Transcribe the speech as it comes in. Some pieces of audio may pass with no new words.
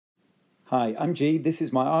Hi, I'm G, this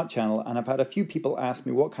is my art channel, and I've had a few people ask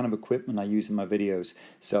me what kind of equipment I use in my videos,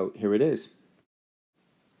 so here it is.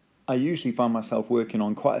 I usually find myself working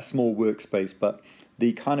on quite a small workspace, but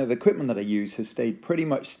the kind of equipment that I use has stayed pretty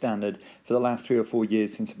much standard for the last 3 or 4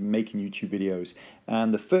 years since I've been making YouTube videos.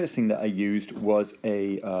 And the first thing that I used was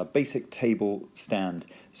a basic table stand.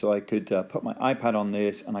 So I could put my iPad on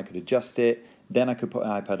this and I could adjust it. Then I could put an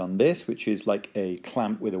iPad on this, which is like a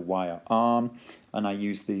clamp with a wire arm. And I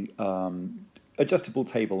use the adjustable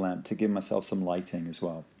table lamp to give myself some lighting as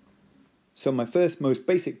well. So my first most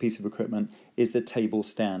basic piece of equipment is the table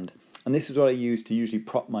stand. And this is what I use to usually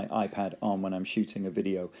prop my iPad on when I'm shooting a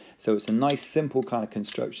video. So it's a nice simple kind of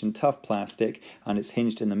construction, tough plastic, and it's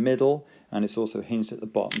hinged in the middle and it's also hinged at the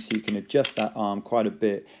bottom, so you can adjust that arm quite a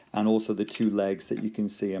bit, and also the two legs that you can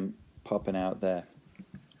see them popping out there.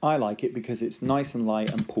 I like it because it's nice and light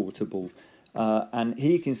and portable. And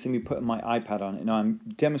here you can see me putting my iPad on it. Now I'm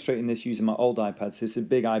demonstrating this using my old iPad, so it's a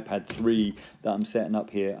big iPad 3 that I'm setting up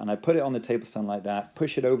here, and I put it on the table stand like that,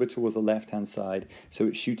 push it over towards the left hand side so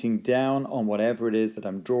it's shooting down on whatever it is that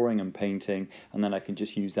I'm drawing and painting, and then I can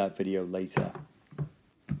just use that video later.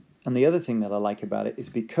 And the other thing that I like about it is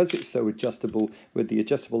because it's so adjustable with the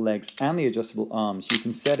adjustable legs and the adjustable arms, you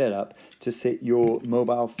can set it up to sit your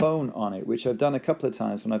mobile phone on it, which I've done a couple of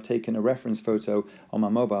times when I've taken a reference photo on my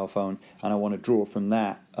mobile phone and I want to draw from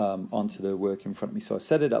that onto the work in front of me. So I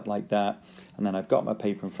set it up like that, and then I've got my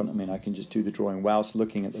paper in front of me and I can just do the drawing whilst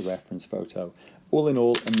looking at the reference photo. All in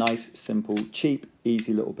all, a nice, simple, cheap,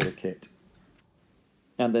 easy little bit of kit.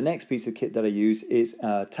 And the next piece of kit that I use is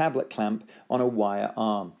a tablet clamp on a wire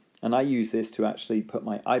arm. And I use this to actually put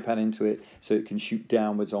my iPad into it so it can shoot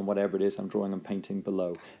downwards on whatever it is I'm drawing and painting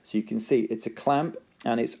below. So you can see it's a clamp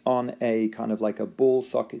and it's on a kind of like a ball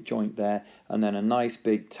socket joint there, and then a nice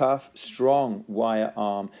big tough strong wire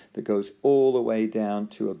arm that goes all the way down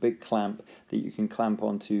to a big clamp that you can clamp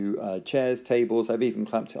onto chairs, tables. I've even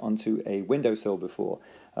clamped it onto a windowsill before.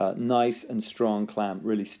 Nice and strong clamp,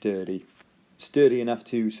 really sturdy. Sturdy enough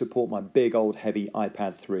to support my big old heavy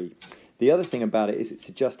iPad 3. The other thing about it is it's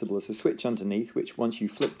adjustable. There's a switch underneath which once you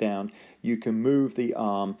flick down you can move the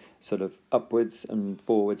arm sort of upwards and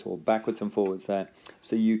forwards, or backwards and forwards there,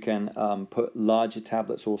 so you can put larger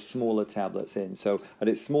tablets or smaller tablets in. So at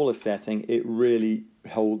its smaller setting it really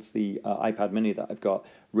holds the iPad mini that I've got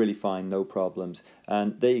really fine, no problems.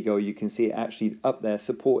 And there you go, you can see it actually up there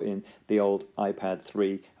supporting the old iPad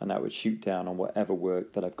 3, and that would shoot down on whatever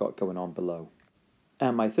work that I've got going on below.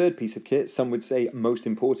 And my third piece of kit, some would say most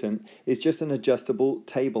important, is just an adjustable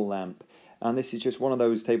table lamp. And this is just one of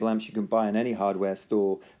those table lamps you can buy in any hardware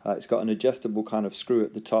store. It's got an adjustable kind of screw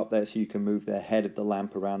at the top there so you can move the head of the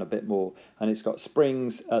lamp around a bit more. And it's got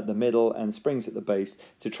springs at the middle and springs at the base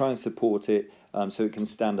to try and support it so it can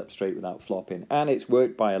stand up straight without flopping. And it's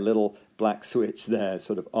worked by a little black switch there,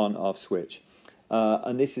 sort of on-off switch.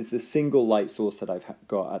 And this is the single light source that I've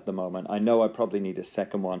got at the moment. I know I probably need a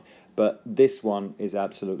second one, but this one is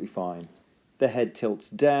absolutely fine. The head tilts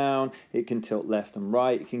down, it can tilt left and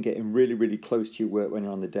right, it can get in really, really close to your work when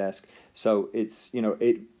you're on the desk. So it's, you know,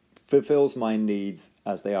 it fulfills my needs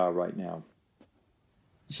as they are right now.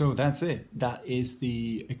 So that's it. That is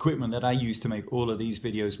the equipment that I use to make all of these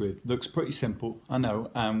videos with. Looks pretty simple, I know.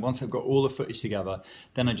 Once I've got all the footage together,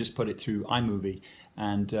 then I just put it through iMovie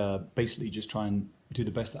and basically just try and do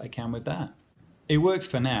the best that I can with that. It works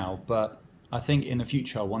for now, but I think in the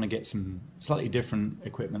future I want to get some slightly different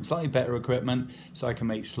equipment, slightly better equipment, so I can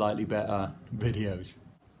make slightly better videos.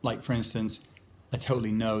 Like for instance, I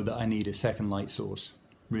totally know that I need a second light source,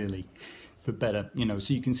 really, for better, you know,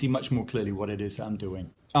 so you can see much more clearly what it is that I'm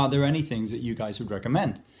doing. Are there any things that you guys would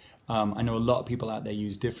recommend? I know a lot of people out there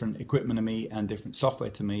use different equipment to me and different software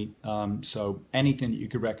to me, so anything that you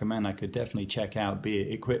could recommend I could definitely check out, be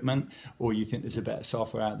it equipment or you think there's a better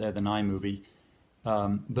software out there than iMovie.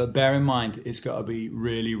 But bear in mind it's got to be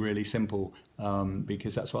really, really simple,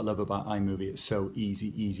 because that's what I love about iMovie. It's so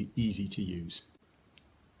easy to use.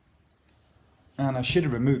 And I should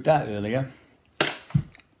have removed that earlier.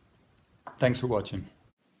 Thanks for watching.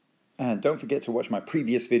 And don't forget to watch my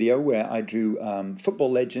previous video where I drew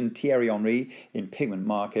football legend Thierry Henry in pigment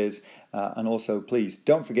markers. And also please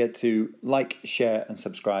don't forget to like, share and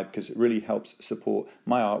subscribe, because it really helps support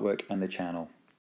my artwork and the channel.